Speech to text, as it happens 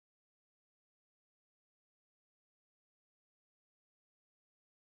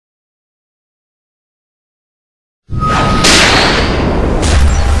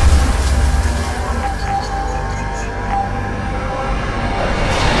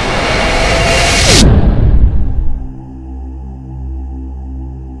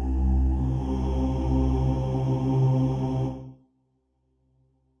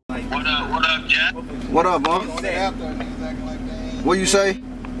What up, huh? What you say?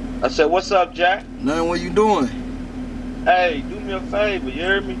 I said, what's up, Jack? Nothing, what you doing? Hey, do me a favor, you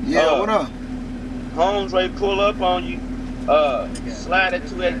heard me? Yeah, what up? Holmes ready to pull up on you. Slide it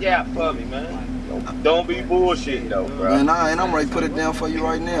to that gap for me, man. Don't be bullshit though, bro. Man, I'm ready to put it down for you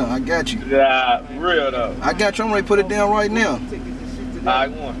right now. I got you. Yeah, real though. I got you. I'm ready to put it down right now. I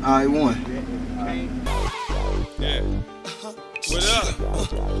won. I won. Yeah. What up?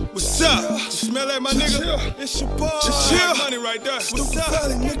 What's up? You smell like my nigga? It's your boy. Just chill. Money right there. What's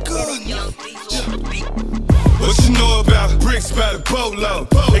up? What you know about bricks by the boatload?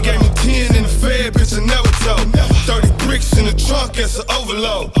 They gave me 10 in the Fed, bitch, I never told. 30 bricks in the trunk, that's an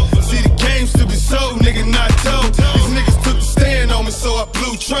overload. See, the game still be sold, nigga, not told. These niggas took the stand on me, so I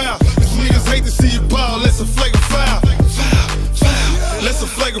blew trial. These niggas hate to see you ball, let's a flagrant foul. Let's a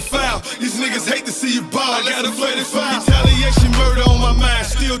flagrant foul. These niggas hate to see you ball, I got a flagrant foul. Retaliation, murder on my mind,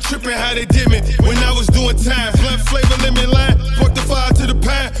 still tripping how they did me when I was doing time. Blunt flavor, lemon lime, pork the fire to the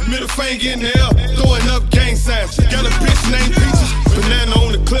pine. Middle finger in the air, throwing up gang signs. Got a bitch named Peaches, banana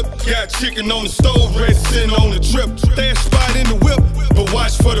on the clip. Got chicken on the stove, red sitting on the trip. Stay a spot in the whip, but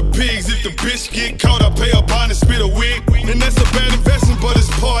watch for the pigs. If the bitch get caught, I pay a bond and spit a wig. And that's a bad investment, but it's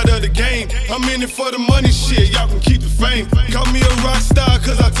part of the game. I'm in it for the money, shit, y'all can keep the fame. Call me a rock star,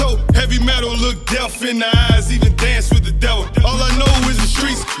 cause I told heavy metal look deaf in the eyes, even dance with the devil. All I know is the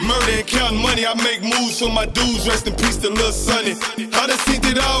streets, murder and counting money. I make moves for my dudes, rest in peace to Lil Sonny. I done seen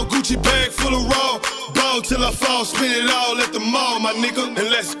it all, Gucci bag full of raw. Ball till I fall, spin it all at the mall, my nigga, and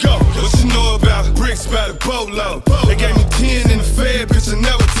let's go. What you know about bricks by the boatload? They gave me 10 in the Fed, bitch, I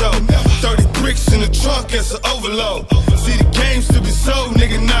never told. 30 bricks in the trunk, that's an overload. See, the game still be sold,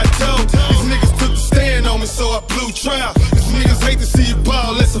 nigga, not told. These niggas took the stand on me, so I blew trial. These niggas hate to see you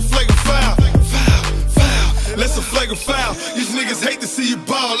ball, let's a flagrant foul. Let's a flagrant foul. These niggas hate to see you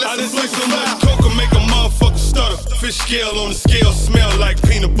ball, let's a flagrant foul. Coke will make a motherfucker stutter. Fish scale on the scale, smell like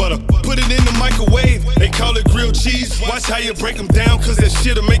peanut butter. Put it in the microwave, they call it grilled cheese. Watch how you break them down, cause that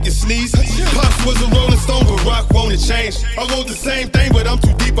shit'll make you sneeze. Pops was a rolling stone, but rock won't it change. I want the same thing, but I'm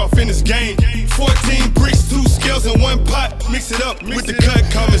too deep off in this game. 14 bricks, 2 scales in 1 pot. Mix it up with the cut,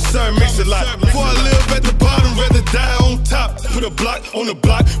 common sir, mix it lot. Before I live at the bottom, rather die on top. Put a block on the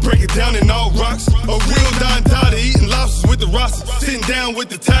block, break it down in all rocks. A real Don Dada eating lobsters with the rosters. Sitting down with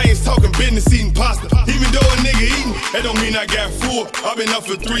the Italians, talking business, eating pasta. Even though a nigga eating, that don't mean I got full. I've been up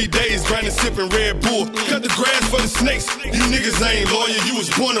for 3 days, grinding, sipping Red Bull. Cut the grass for the snakes, you niggas ain't loyal. You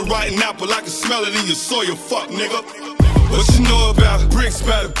was born a rotten apple, I can smell it in your soil, fuck nigga. What you know about bricks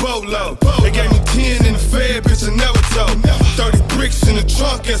by the boatload? They gave me 10 in the Fed, bitch, I never told. 30 bricks in the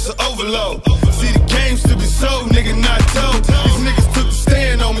trunk, that's an overload. See, the game still be sold, nigga, not told. These niggas took the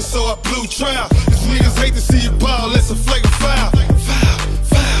stand on me, so I blew trial. These niggas hate to see you ball, let's a flagrant foul.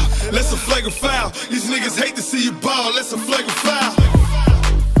 Let's a flagrant foul. These niggas hate to see you ball, let's a flagrant foul.